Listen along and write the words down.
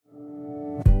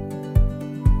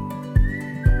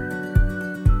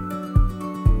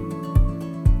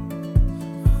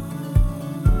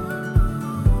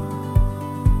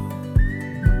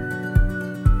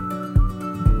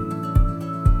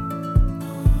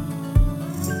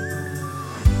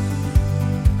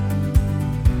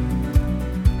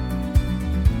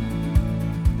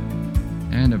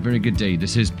and a very good day.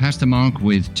 This is Pastor Mark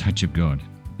with Touch of God.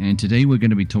 And today we're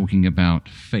going to be talking about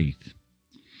faith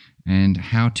and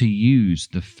how to use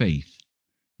the faith,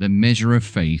 the measure of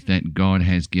faith that God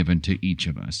has given to each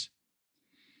of us.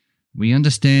 We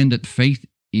understand that faith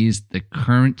is the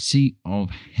currency of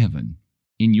heaven.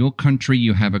 In your country,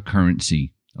 you have a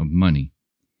currency of money,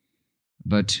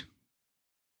 but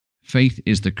faith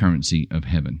is the currency of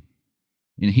heaven.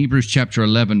 In Hebrews chapter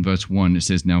 11, verse 1, it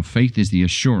says, "Now faith is the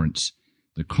assurance,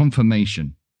 the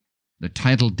confirmation, the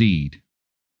title deed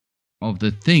of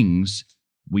the things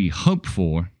we hope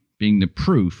for, being the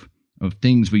proof of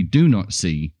things we do not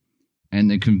see,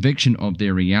 and the conviction of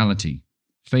their reality.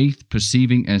 Faith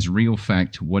perceiving as real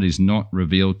fact what is not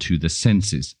revealed to the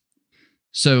senses."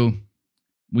 So,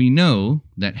 we know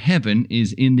that heaven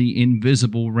is in the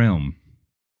invisible realm,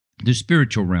 the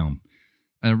spiritual realm,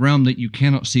 a realm that you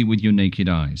cannot see with your naked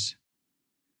eyes.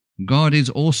 God is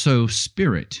also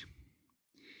spirit.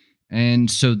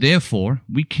 And so therefore,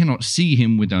 we cannot see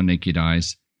him with our naked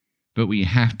eyes, but we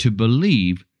have to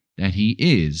believe that he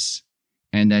is,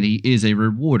 and that he is a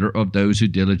rewarder of those who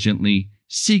diligently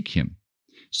seek him.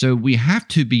 So we have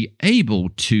to be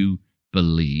able to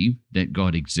believe that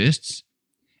God exists,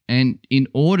 and in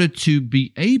order to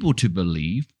be able to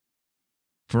believe,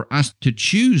 for us to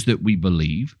choose that we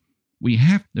believe, we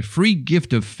have the free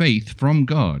gift of faith from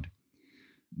God.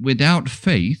 Without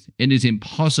faith, it is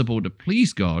impossible to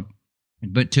please God.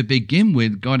 But to begin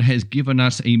with, God has given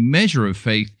us a measure of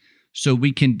faith so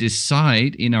we can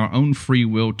decide in our own free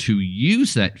will to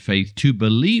use that faith to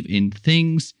believe in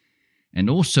things and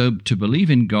also to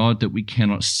believe in God that we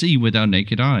cannot see with our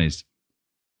naked eyes.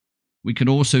 We can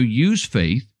also use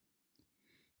faith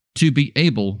to be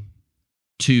able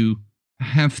to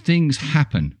have things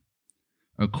happen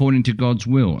according to God's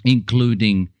will,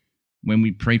 including when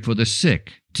we pray for the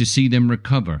sick to see them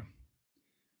recover.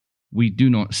 We do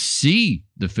not see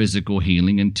the physical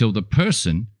healing until the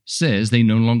person says they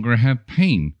no longer have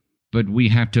pain. But we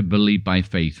have to believe by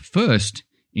faith first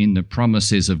in the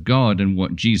promises of God and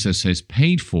what Jesus has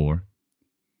paid for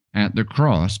at the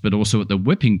cross, but also at the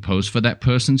whipping post for that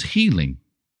person's healing.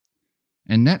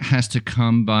 And that has to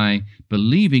come by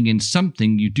believing in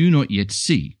something you do not yet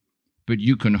see, but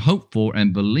you can hope for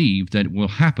and believe that it will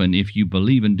happen if you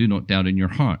believe and do not doubt in your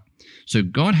heart. So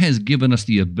God has given us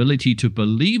the ability to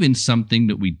believe in something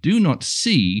that we do not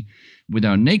see with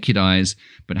our naked eyes,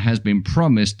 but has been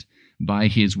promised by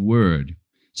his word.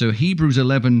 So Hebrews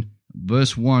 11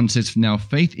 verse 1 says, "Now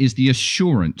faith is the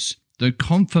assurance, the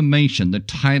confirmation, the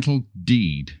title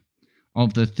deed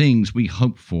of the things we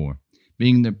hope for,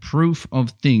 being the proof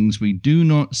of things we do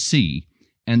not see,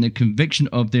 and the conviction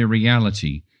of their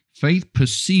reality. Faith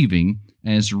perceiving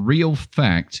as real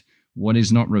fact what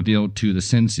is not revealed to the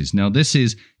senses." Now, this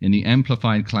is in the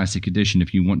Amplified Classic Edition,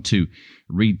 if you want to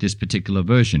read this particular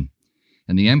version.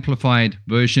 And the Amplified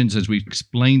versions, as we've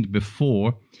explained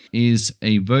before, is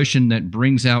a version that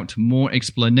brings out more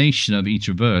explanation of each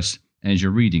verse as you're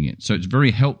reading it. So it's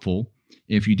very helpful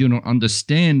if you do not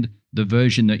understand the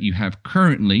version that you have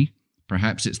currently.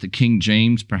 Perhaps it's the King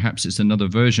James, perhaps it's another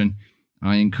version.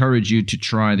 I encourage you to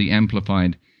try the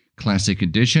Amplified Classic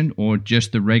Edition or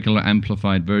just the regular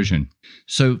Amplified version.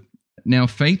 So now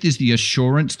faith is the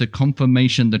assurance, the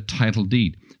confirmation, the title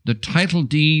deed. The title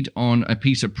deed on a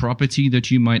piece of property that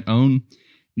you might own,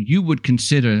 you would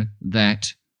consider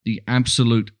that the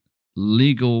absolute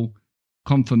legal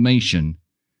confirmation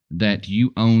that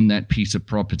you own that piece of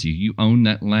property, you own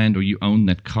that land, or you own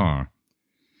that car.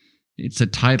 It's a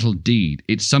title deed.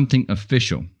 It's something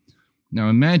official. Now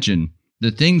imagine the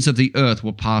things of the earth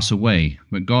will pass away,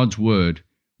 but God's word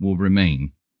will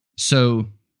remain.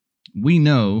 So we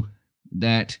know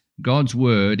that God's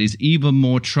word is even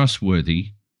more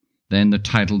trustworthy than the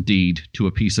title deed to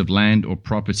a piece of land or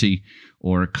property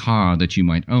or a car that you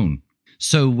might own.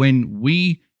 So when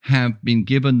we have been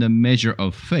given the measure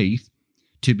of faith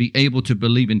to be able to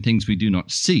believe in things we do not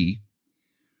see,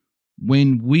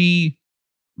 when we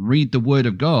read the Word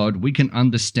of God, we can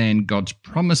understand God's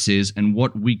promises and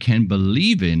what we can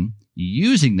believe in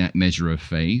using that measure of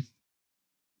faith.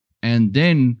 And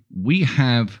then we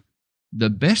have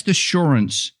the best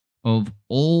assurance of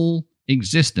all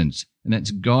existence, and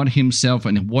that's God himself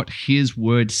and what his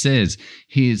word says.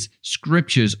 His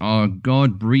scriptures are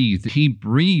God-breathed. He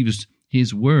breathes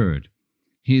his word.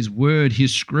 His word,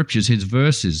 his scriptures, his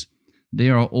verses, they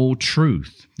are all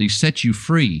truth. They set you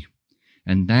free.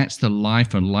 And that's the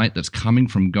life and light that's coming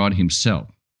from God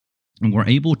himself. And we're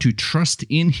able to trust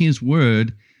in his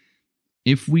word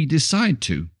if we decide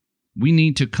to. We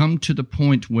need to come to the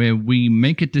point where we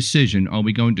make a decision. Are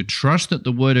we going to trust that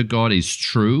the word of God is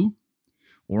true?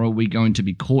 Or are we going to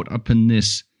be caught up in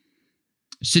this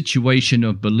situation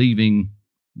of believing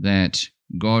that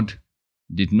God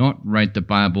did not write the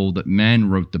Bible, that man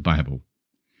wrote the Bible?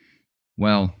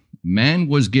 Well, man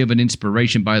was given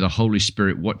inspiration by the Holy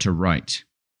Spirit what to write.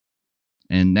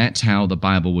 And that's how the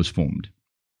Bible was formed.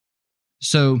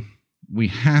 So we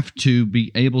have to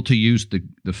be able to use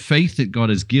the faith that God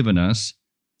has given us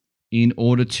in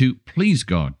order to please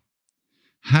God.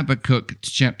 Habakkuk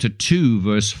chapter 2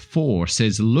 verse 4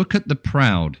 says, "Look at the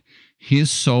proud. His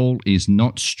soul is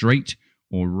not straight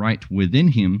or right within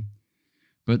him,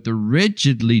 but the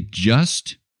rigidly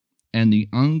just and the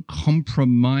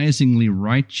uncompromisingly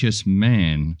righteous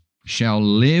man shall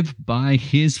live by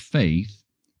his faith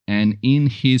and in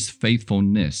his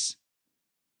faithfulness."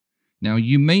 Now,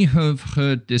 you may have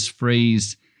heard this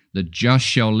phrase, "the just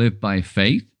shall live by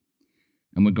faith,"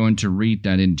 and we're going to read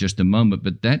that in just a moment,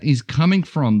 but that is coming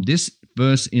from this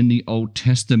verse in the Old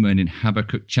Testament in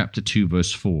Habakkuk chapter 2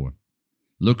 verse 4.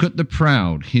 "Look at the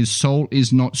proud, his soul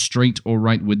is not straight or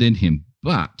right within him,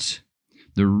 but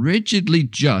the rigidly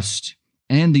just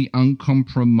and the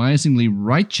uncompromisingly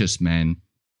righteous man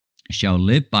shall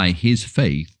live by his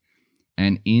faith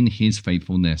and in his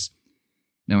faithfulness."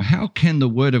 Now, how can the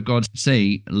Word of God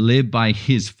say, live by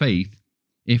his faith,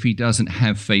 if he doesn't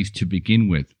have faith to begin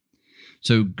with?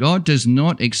 So God does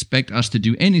not expect us to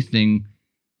do anything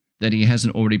that he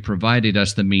hasn't already provided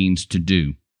us the means to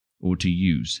do or to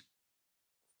use.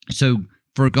 So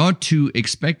for God to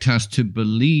expect us to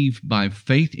believe by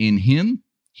faith in him,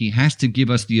 he has to give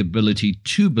us the ability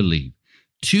to believe,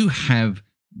 to have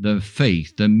the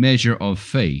faith, the measure of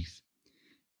faith,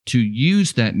 to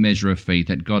use that measure of faith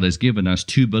that God has given us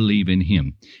to believe in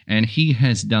him. And he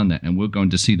has done that, and we're going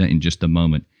to see that in just a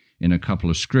moment in a couple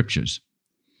of scriptures.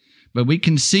 But we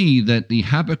can see that the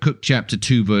Habakkuk chapter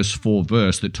 2 verse 4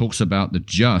 verse that talks about the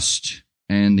just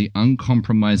and the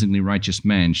uncompromisingly righteous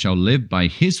man shall live by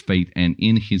his faith and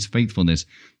in his faithfulness.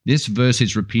 This verse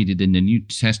is repeated in the New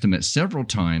Testament several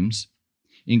times,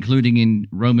 including in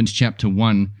Romans chapter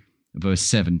 1 verse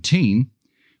 17,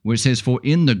 where it says, "For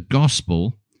in the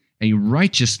gospel a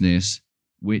righteousness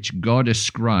which God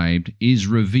ascribed is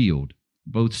revealed,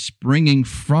 both springing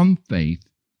from faith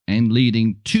and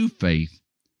leading to faith,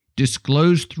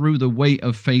 disclosed through the way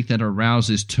of faith that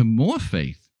arouses to more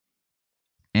faith.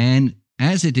 And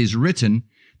as it is written,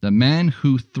 the man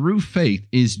who through faith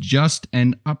is just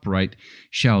and upright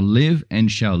shall live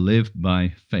and shall live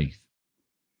by faith."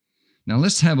 Now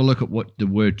let's have a look at what the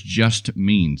word just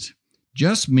means.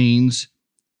 Just means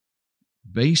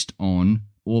based on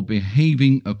or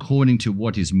behaving according to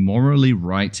what is morally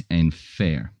right and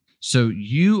fair. So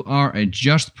you are a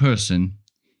just person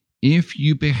if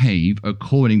you behave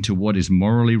according to what is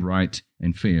morally right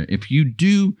and fair. If you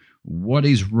do what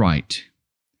is right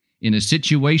in a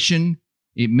situation,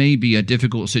 it may be a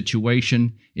difficult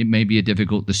situation, it may be a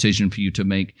difficult decision for you to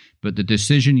make, but the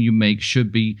decision you make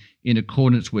should be in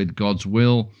accordance with God's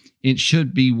will. It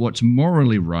should be what's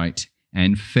morally right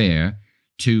and fair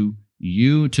to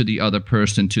you, to the other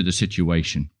person, to the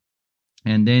situation.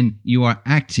 And then you are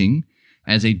acting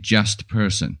as a just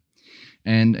person.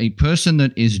 And a person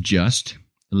that is just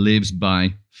lives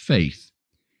by faith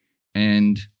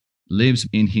and lives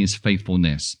in his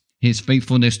faithfulness. His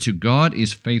faithfulness to God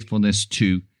is faithfulness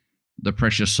to the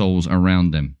precious souls around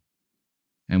them.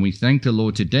 And we thank the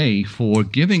Lord today for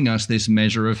giving us this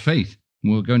measure of faith.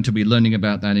 We're going to be learning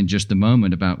about that in just a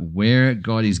moment, about where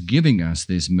God is giving us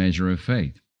this measure of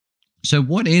faith. So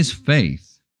what is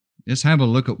faith? Let's have a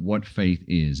look at what faith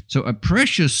is. So a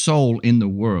precious soul in the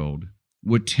world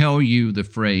would tell you the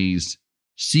phrase,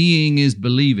 "Seeing is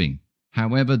believing."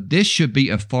 However, this should be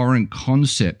a foreign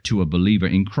concept to a believer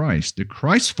in Christ. The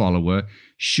Christ follower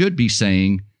should be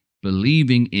saying,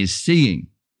 "Believing is seeing."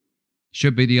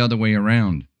 Should be the other way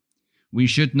around. We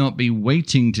should not be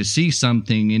waiting to see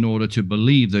something in order to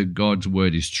believe that God's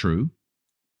word is true.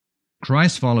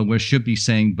 Christ followers should be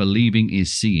saying, "Believing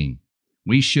is seeing."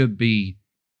 We should be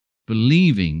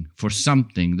believing for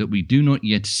something that we do not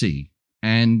yet see,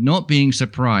 and not being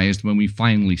surprised when we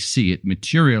finally see it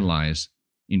materialize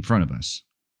in front of us.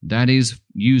 That is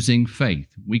using faith.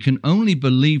 We can only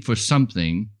believe for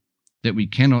something that we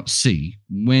cannot see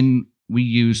when we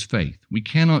use faith. We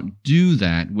cannot do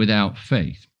that without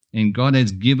faith. And God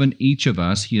has given each of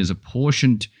us, he has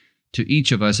apportioned to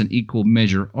each of us an equal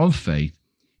measure of faith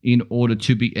in order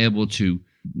to be able to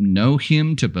know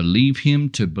him, to believe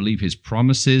his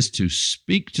promises, to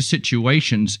speak to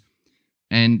situations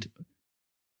and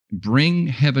bring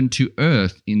heaven to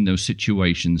earth in those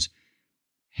situations.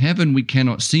 Heaven we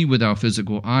cannot see with our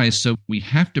physical eyes, so we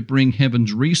have to bring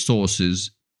heaven's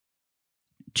resources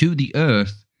to the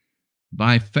earth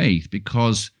by faith,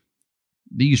 because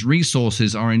these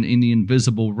resources are in the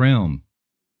invisible realm.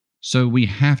 So we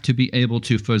have to be able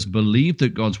to first believe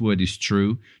that God's word is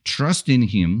true, trust in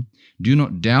him, do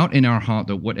not doubt in our heart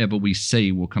that whatever we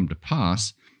say will come to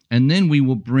pass, and then we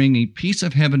will bring a piece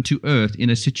of heaven to earth in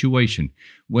a situation,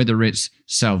 whether it's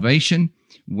salvation,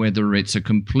 whether it's a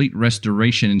complete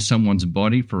restoration in someone's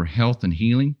body for health and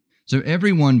healing. So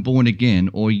everyone born again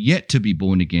or yet to be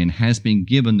born again has been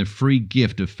given the free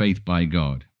gift of faith by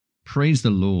God. Praise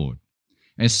the Lord.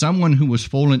 As someone who was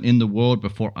fallen in the world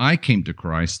before I came to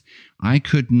Christ, I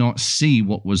could not see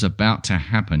what was about to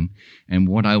happen and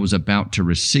what I was about to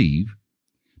receive,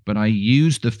 but I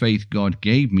used the faith God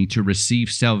gave me to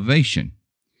receive salvation.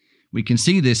 We can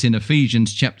see this in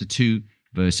Ephesians chapter 2,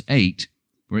 verse 8,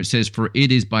 where it says, "For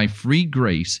it is by free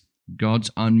grace,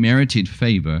 God's unmerited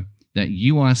favor, that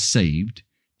you are saved,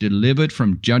 delivered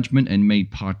from judgment and made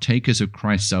partakers of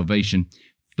Christ's salvation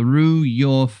through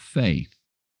your faith.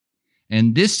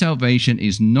 And this salvation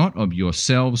is not of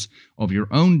yourselves, of your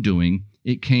own doing.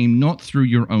 It came not through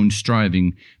your own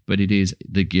striving, but it is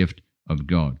the gift of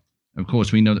God." Of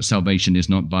course, we know that salvation is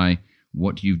not by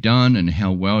what you've done and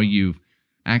how well you've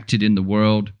acted in the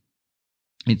world.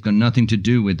 It's got nothing to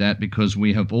do with that, because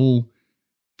we have all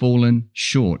fallen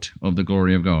short of the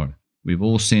glory of God. We've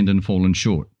all sinned and fallen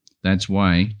short. That's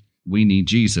why we need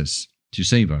Jesus to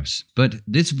save us. But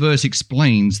this verse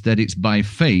explains that it's by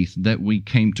faith that we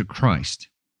came to Christ.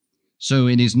 So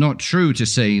it is not true to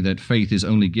say that faith is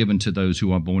only given to those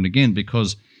who are born again,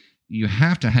 because you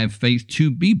have to have faith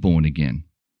to be born again.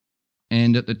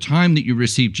 And at the time that you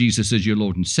received Jesus as your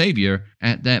Lord and Savior,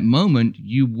 at that moment,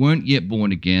 you weren't yet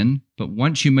born again, but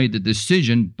once you made the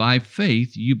decision by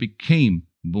faith, you became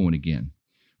born again.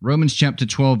 Romans chapter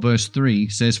 12, verse 3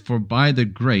 says, "For by the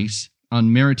grace,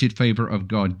 unmerited favor of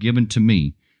God given to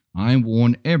me, I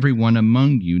warn everyone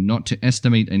among you not to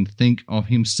estimate and think of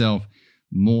himself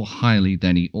more highly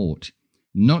than he ought,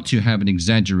 not to have an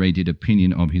exaggerated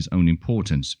opinion of his own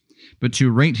importance, but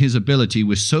to rate his ability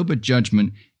with sober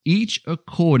judgment, each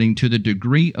according to the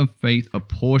degree of faith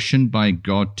apportioned by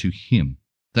God to him."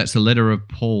 That's the letter of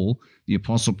Paul, the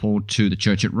Apostle Paul, to the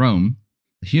church at Rome.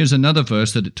 Here's another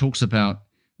verse that it talks about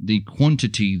the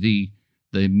quantity,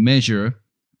 the measure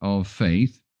of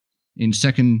faith. In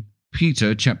 2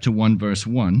 Peter chapter 1, verse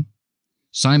 1,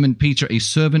 "Simon Peter, a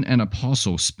servant and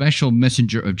apostle, special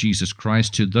messenger of Jesus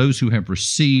Christ, to those who have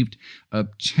received,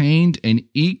 obtained an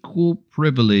equal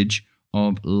privilege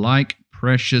of like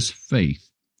precious faith,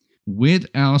 with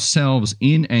ourselves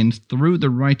in and through the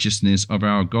righteousness of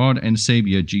our God and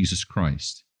Savior Jesus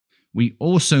Christ. We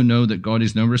also know that God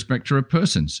is no respecter of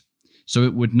persons, so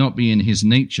it would not be in his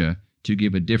nature to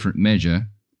give a different measure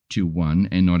to one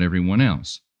and not everyone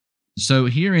else." So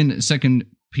here in 2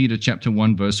 Peter chapter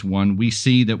 1, verse 1, we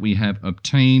see that we have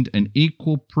obtained an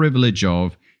equal privilege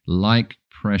of like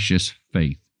precious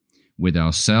faith, with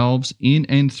ourselves in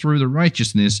and through the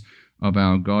righteousness of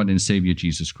our God and Savior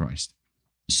Jesus Christ.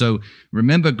 So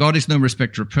remember, God is no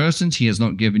respecter of persons. He has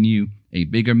not given you a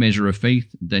bigger measure of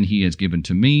faith than he has given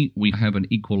to me. We have an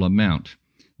equal amount.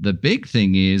 The big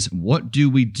thing is, what do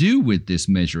we do with this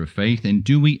measure of faith, and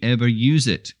do we ever use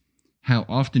it? How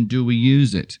often do we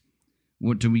use it?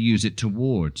 What do we use it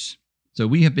towards? So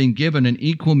we have been given an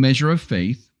equal measure of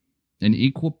faith, an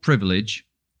equal privilege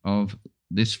of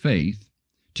this faith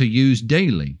to use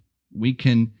daily. We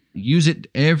can use it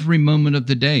every moment of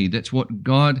the day. That's what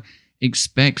God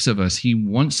expects of us. He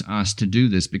wants us to do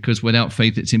this, because without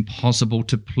faith it's impossible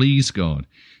to please God,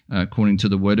 according to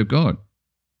the Word of God.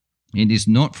 It is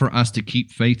not for us to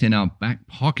keep faith in our back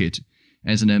pocket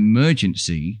as an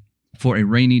emergency for a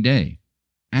rainy day.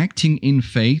 Acting in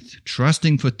faith,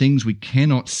 trusting for things we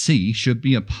cannot see, should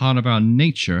be a part of our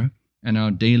nature and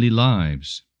our daily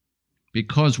lives,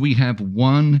 because we have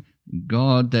one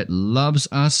God that loves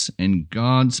us and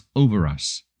guards over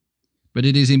us. But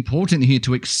it is important here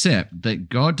to accept that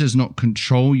God does not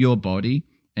control your body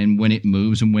and when it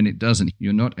moves and when it doesn't.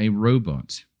 You're not a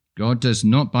robot. God does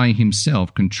not by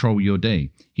himself control your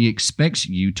day. He expects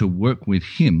you to work with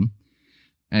him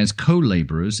as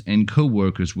co-laborers and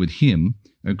co-workers with him,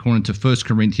 according to 1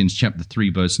 Corinthians chapter 3,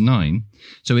 verse 9.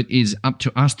 So it is up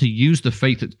to us to use the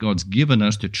faith that God's given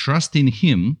us to trust in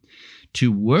him,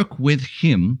 to work with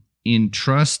him in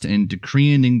trust and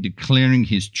decreeing and declaring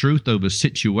his truth over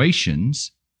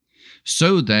situations,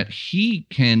 so that he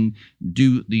can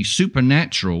do the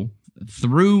supernatural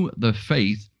through the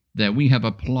faith that we have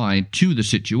applied to the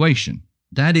situation.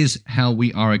 That is how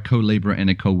we are a co-laborer and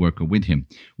a co-worker with him.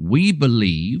 We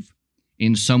believe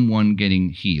in someone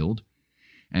getting healed,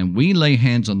 and we lay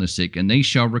hands on the sick, and they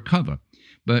shall recover.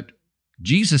 But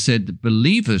Jesus said that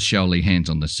believers shall lay hands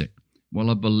on the sick. Well,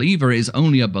 a believer is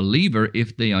only a believer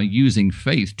if they are using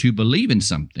faith to believe in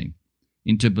something,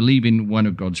 and to believe in one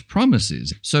of God's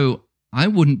promises. So I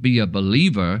wouldn't be a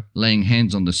believer laying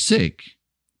hands on the sick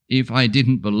if I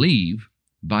didn't believe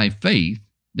by faith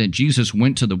that Jesus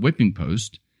went to the whipping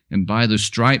post, and by the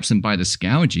stripes and by the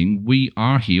scourging, we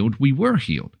are healed, we were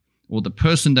healed. Or the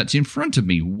person that's in front of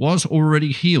me was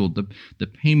already healed. The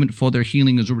payment for their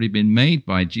healing has already been made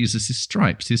by Jesus'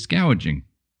 stripes, his scourging.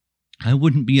 I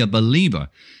wouldn't be a believer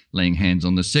laying hands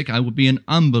on the sick. I would be an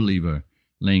unbeliever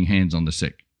laying hands on the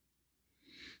sick.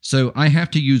 So I have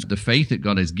to use the faith that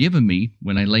God has given me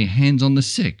when I lay hands on the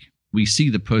sick. We see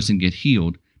the person get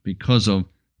healed because of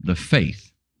the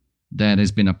faith that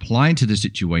has been applied to the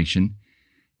situation,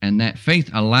 and that faith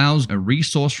allows a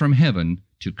resource from heaven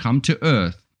to come to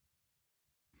earth.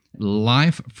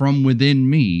 Life from within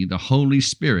me, the Holy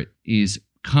Spirit, is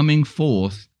coming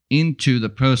forth into the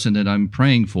person that I'm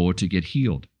praying for to get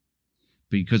healed,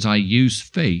 because I use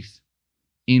faith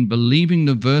in believing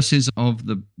the verses of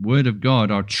the Word of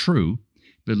God are true,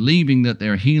 believing that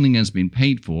their healing has been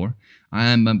paid for. I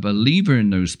am a believer in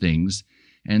those things,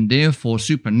 and therefore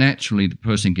supernaturally the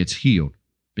person gets healed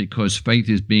because faith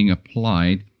is being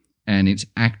applied and it's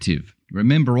active.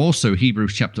 Remember also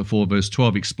Hebrews chapter 4 verse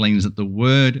 12 explains that the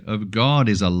Word of God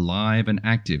is alive and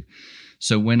active.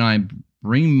 So when I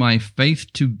bring my faith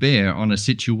to bear on a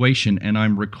situation and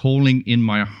I'm recalling in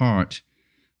my heart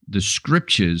the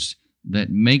scriptures that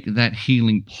make that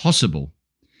healing possible,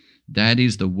 that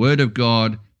is the Word of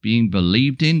God being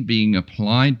believed in, being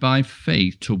applied by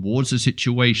faith towards a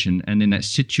situation, and then that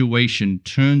situation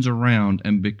turns around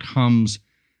and becomes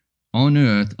on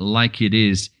earth like it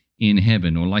is in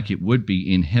heaven, or like it would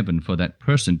be in heaven for that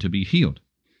person to be healed.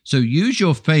 So use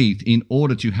your faith in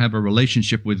order to have a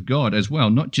relationship with God as well.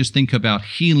 Not just think about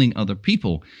healing other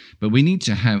people, but we need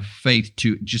to have faith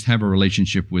to just have a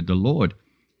relationship with the Lord.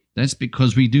 That's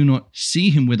because we do not see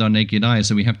him with our naked eyes,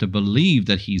 so we have to believe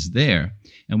that he's there,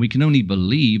 and we can only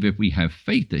believe if we have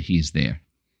faith that he's there.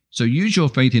 So use your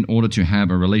faith in order to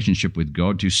have a relationship with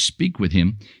God, to speak with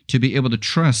him, to be able to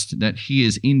trust that he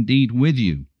is indeed with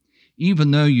you.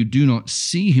 Even though you do not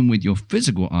see him with your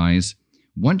physical eyes,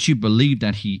 once you believe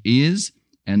that he is,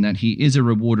 and that he is a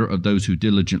rewarder of those who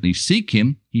diligently seek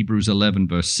him, Hebrews 11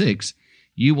 verse 6,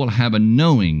 you will have a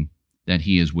knowing that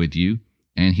he is with you,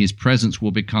 and his presence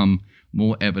will become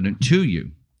more evident to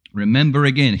you. Remember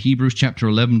again, Hebrews chapter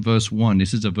 11 verse 1.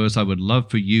 This is a verse I would love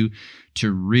for you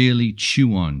to really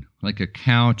chew on, like a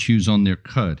cow chews on their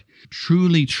cud.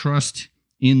 Truly trust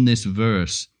in this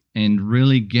verse and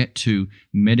really get to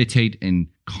meditate and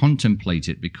contemplate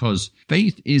it, because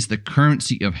faith is the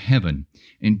currency of heaven.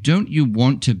 And don't you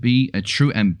want to be a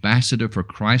true ambassador for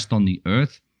Christ on the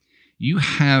earth? You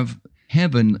have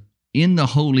heaven in the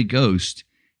Holy Ghost,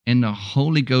 and the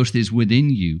Holy Ghost is within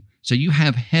you. So you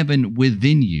have heaven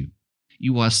within you.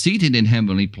 You are seated in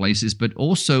heavenly places, but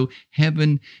also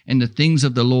heaven and the things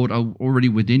of the Lord are already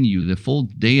within you. The full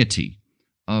deity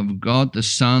of God, the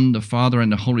Son, the Father,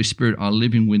 and the Holy Spirit are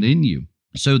living within you.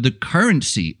 So the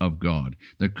currency of God,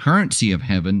 the currency of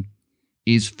heaven,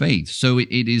 is faith. So it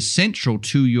is central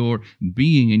to your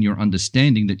being and your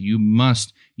understanding that you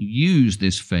must use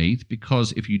this faith,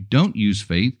 because if you don't use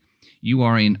faith, you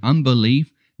are in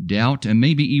unbelief, doubt, and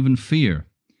maybe even fear.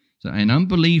 So, and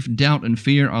unbelief, doubt, and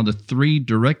fear are the three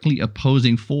directly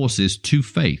opposing forces to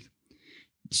faith.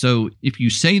 So if you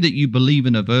say that you believe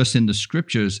in a verse in the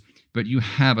scriptures, but you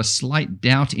have a slight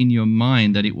doubt in your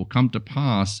mind that it will come to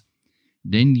pass,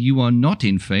 then you are not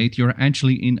in faith, you're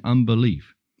actually in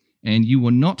unbelief. And you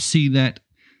will not see that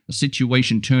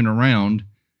situation turn around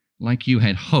like you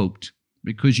had hoped,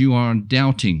 because you are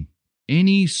doubting.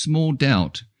 Any small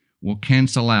doubt will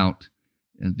cancel out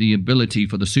the ability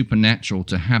for the supernatural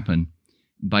to happen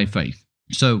by faith.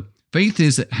 So faith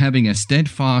is having a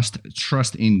steadfast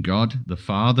trust in God, the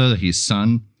Father, his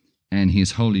Son, and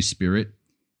his Holy Spirit.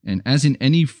 And as in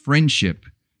any friendship,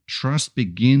 trust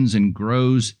begins and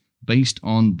grows based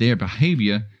on their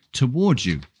behavior towards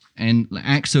you, and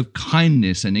acts of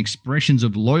kindness and expressions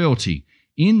of loyalty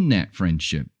in that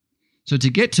friendship. So to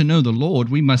get to know the Lord,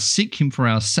 we must seek him for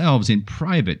ourselves in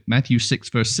private, Matthew 6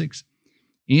 verse 6.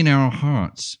 In our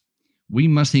hearts, we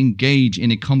must engage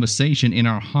in a conversation in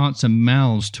our hearts and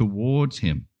mouths towards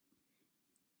him.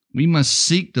 We must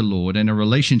seek the Lord and a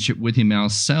relationship with him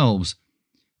ourselves,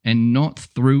 and not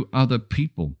through other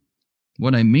people.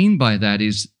 What I mean by that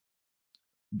is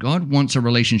God wants a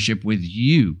relationship with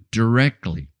you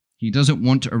directly. He doesn't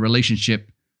want a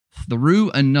relationship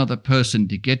through another person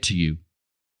to get to you.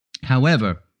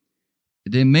 However,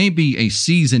 there may be a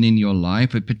season in your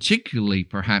life, but particularly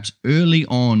perhaps early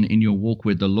on in your walk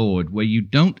with the Lord, where you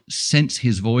don't sense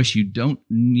His voice, you don't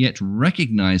yet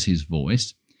recognize His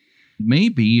voice.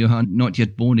 Maybe you are not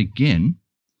yet born again,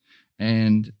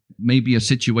 and maybe a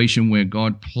situation where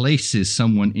God places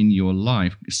someone in your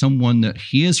life, someone that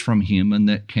hears from Him and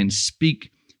that can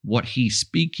speak what He's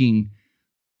speaking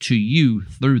to you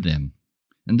through them.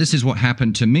 And this is what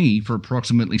happened to me for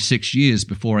approximately 6 years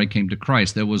before I came to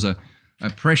Christ. There was a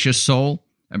precious soul,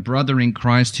 a brother in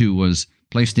Christ who was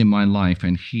placed in my life,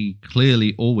 and he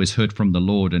clearly always heard from the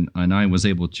Lord, and I was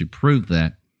able to prove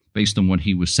that based on what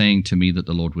he was saying to me that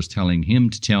the Lord was telling him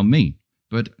to tell me.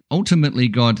 But ultimately,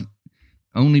 God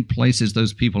only places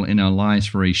those people in our lives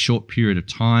for a short period of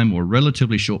time, or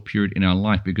relatively short period in our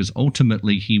life, because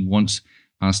ultimately He wants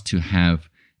us to have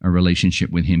a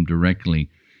relationship with Him directly.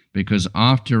 Because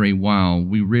after a while,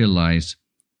 we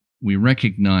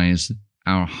recognize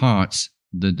our hearts,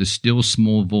 the still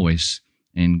small voice,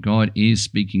 and God is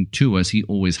speaking to us. He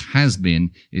always has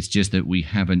been. It's just that we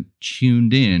haven't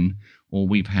tuned in, or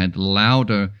we've had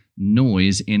louder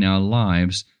noise in our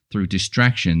lives through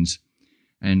distractions,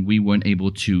 and we weren't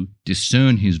able to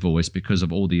discern His voice because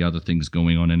of all the other things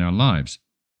going on in our lives.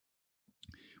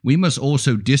 We must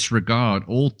also disregard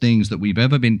all things that we've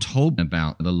ever been told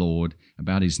about the Lord,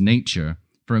 about His nature,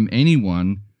 from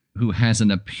anyone who has an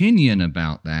opinion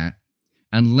about that,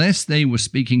 unless they were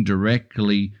speaking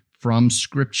directly from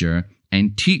Scripture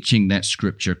and teaching that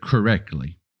Scripture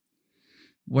correctly.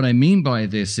 What I mean by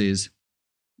this is,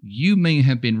 you may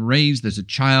have been raised as a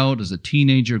child, as a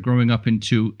teenager, growing up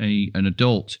into an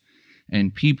adult,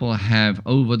 and people have,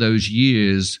 over those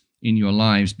years in your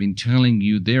lives, been telling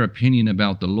you their opinion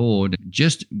about the Lord,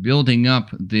 just building up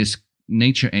this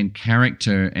nature and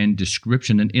character and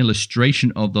description and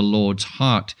illustration of the Lord's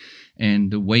heart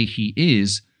and the way He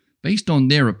is, based on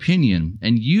their opinion.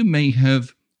 And you may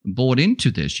have bought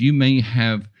into this. You may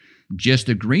have just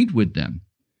agreed with them.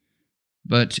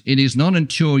 But it is not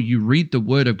until you read the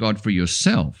Word of God for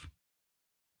yourself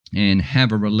and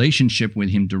have a relationship with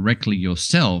Him directly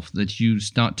yourself that you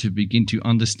start to begin to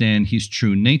understand His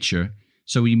true nature.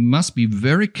 So we must be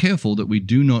very careful that we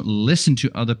do not listen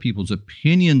to other people's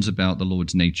opinions about the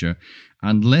Lord's nature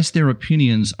unless their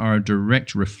opinions are a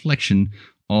direct reflection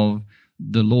of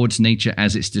the Lord's nature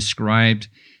as it's described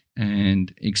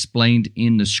and explained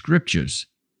in the Scriptures.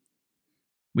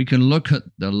 We can look at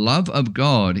the love of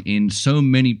God in so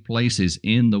many places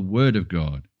in the Word of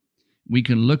God. We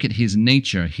can look at His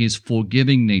nature, His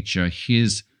forgiving nature,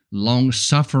 His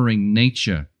long-suffering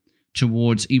nature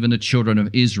towards even the children of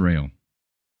Israel.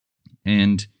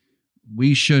 And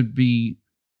we should be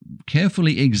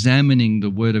carefully examining the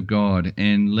Word of God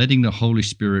and letting the Holy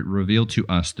Spirit reveal to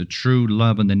us the true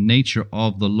love and the nature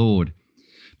of the Lord.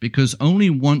 Because only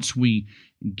once we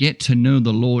get to know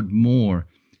the Lord more,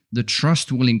 the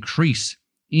trust will increase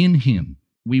in Him.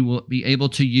 We will be able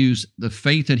to use the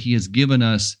faith that He has given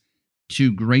us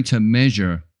to greater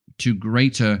measure, to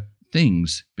greater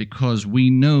things, because we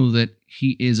know that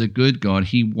He is a good God.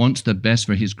 He wants the best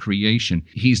for His creation.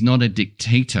 He's not a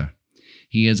dictator.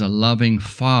 He is a loving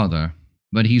Father,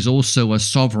 but He's also a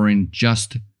sovereign,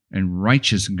 just, and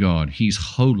righteous God. He's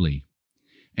holy.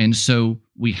 And so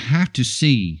we have to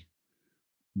see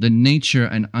the nature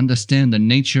and understand the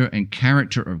nature and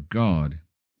character of God.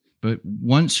 But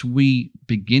once we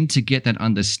begin to get that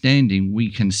understanding,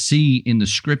 we can see in the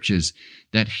Scriptures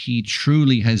that He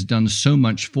truly has done so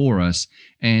much for us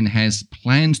and has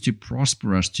plans to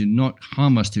prosper us, to not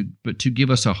harm us, but to give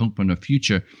us a hope and a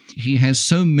future. He has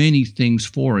so many things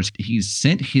for us. He's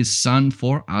sent His Son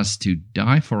for us to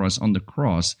die for us on the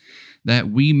cross, that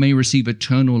we may receive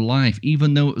eternal life,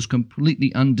 even though it was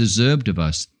completely undeserved of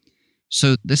us.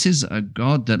 So this is a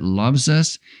God that loves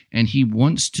us, and He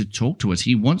wants to talk to us.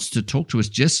 He wants to talk to us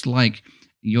just like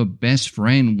your best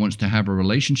friend wants to have a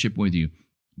relationship with you.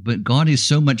 But God is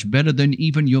so much better than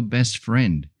even your best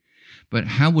friend. But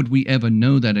how would we ever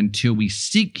know that until we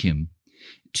seek Him,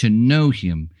 to know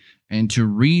Him, and to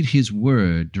read His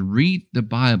Word, to read the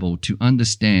Bible, to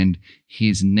understand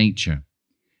His nature?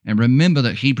 And remember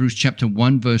that Hebrews chapter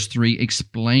 1 verse 3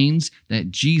 explains that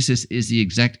Jesus is the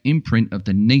exact imprint of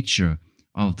the nature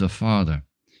of the Father.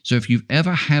 So if you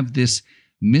ever have this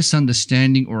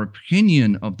misunderstanding or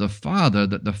opinion of the Father,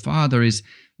 that the Father is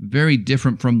very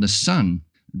different from the Son,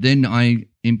 then I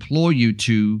implore you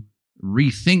to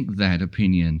rethink that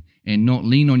opinion and not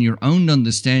lean on your own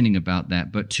understanding about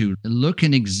that, but to look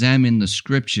and examine the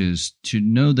Scriptures, to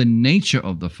know the nature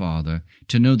of the Father,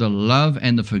 to know the love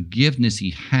and the forgiveness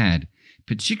He had,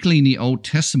 particularly in the Old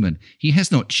Testament. He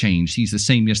has not changed. He's the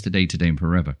same yesterday, today, and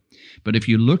forever. But if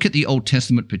you look at the Old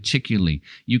Testament particularly,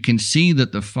 you can see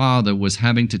that the Father was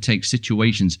having to take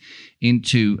situations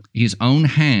into his own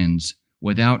hands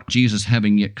without Jesus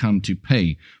having yet come to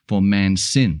pay for man's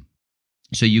sin.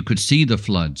 So you could see the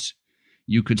floods.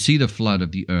 You could see the flood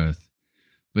of the earth.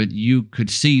 But you could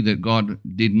see that God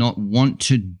did not want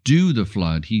to do the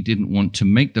flood. He didn't want to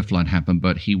make the flood happen,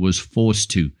 but he was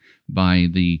forced to by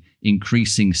the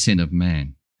increasing sin of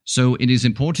man. So it is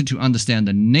important to understand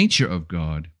the nature of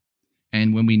God.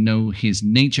 And when we know his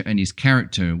nature and his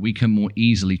character, we can more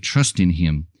easily trust in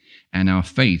him. And our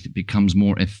faith becomes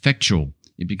more effectual.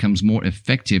 It becomes more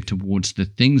effective towards the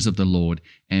things of the Lord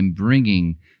and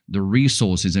bringing the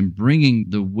resources and bringing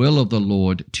the will of the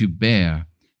Lord to bear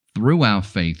through our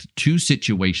faith to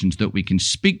situations that we can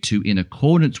speak to in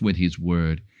accordance with his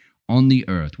word on the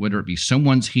earth, whether it be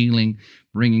someone's healing,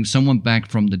 bringing someone back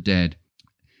from the dead,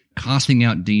 casting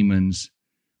out demons,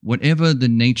 whatever the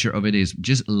nature of it is,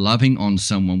 just loving on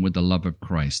someone with the love of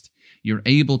Christ. You're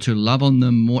able to love on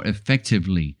them more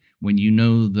effectively when you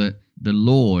know that the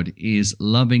Lord is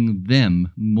loving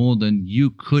them more than you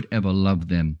could ever love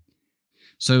them.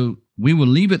 So we will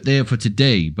leave it there for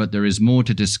today, but there is more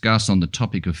to discuss on the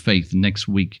topic of faith next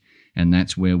week, and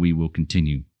that's where we will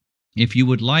continue. If you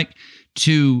would like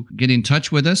to get in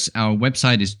touch with us, our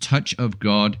website is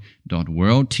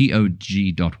touchofgod.world,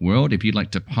 TOG.world. If you'd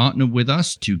like to partner with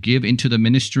us to give into the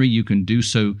ministry, you can do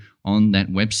so on that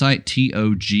website,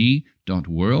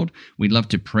 TOG.world. We'd love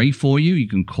to pray for you. You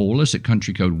can call us at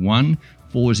country code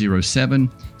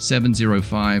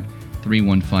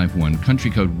 1-407-705-3151.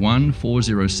 Country code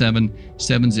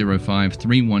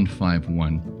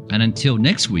 1-407-705-3151. And until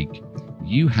next week,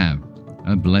 you have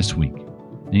a blessed week.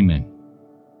 Amen.